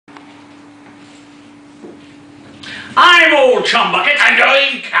I'm Old Chumbucket. And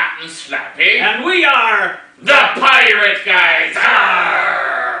I'm Captain Slappy. And we are the Pirate Guys.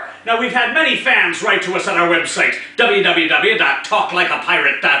 Arr! Now, we've had many fans write to us on our website,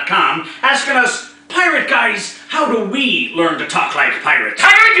 www.talklikeapirate.com, asking us, Pirate Guys, how do we learn to talk like pirates?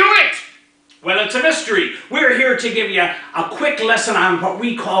 How do we do it? Well, it's a mystery. We're here to give you a quick lesson on what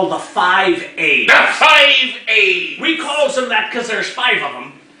we call the 5 A's. The 5 A's. We call them that because there's 5 of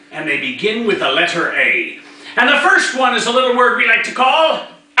them, and they begin with the letter A. And the first one is a little word we like to call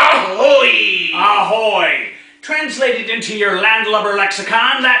ahoy. Ahoy. Translated into your landlubber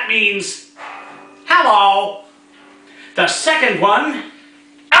lexicon, that means hello. The second one,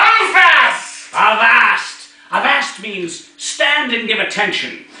 Avast. Avast. Avast means stand and give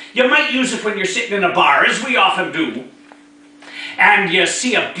attention. You might use it when you're sitting in a bar, as we often do, and you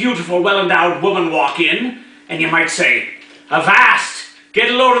see a beautiful, well-endowed woman walk in, and you might say, Avast,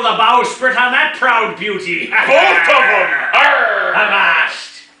 get a load of the bowsprit on that proud beauty. Both of them. Arr.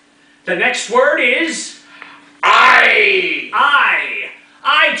 Avast. The next word is I.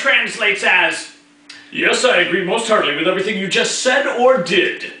 I translates as, yes, I agree most heartily with everything you just said or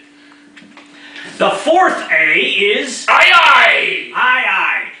did. The fourth A is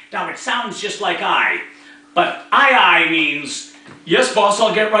Aye. Now, it sounds just like I, but I means, yes, boss,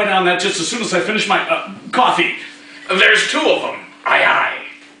 I'll get right on that just as soon as I finish my coffee. There's 2 of them. Aye.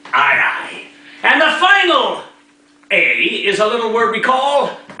 And the final A is a little word we call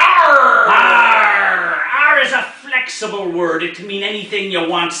Arr. R is a flexible word. It can mean anything you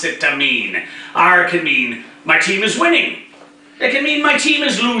want it to mean. R can mean my team is winning. It can mean my team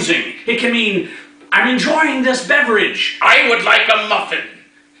is losing. It can mean I'm enjoying this beverage. I would like a muffin.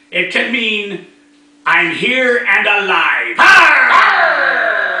 It can mean I'm here and alive.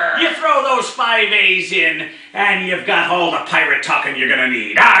 Arr. You throw those 5 A's in, and you've got all the pirate talking you're gonna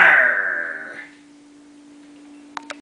need. Arr!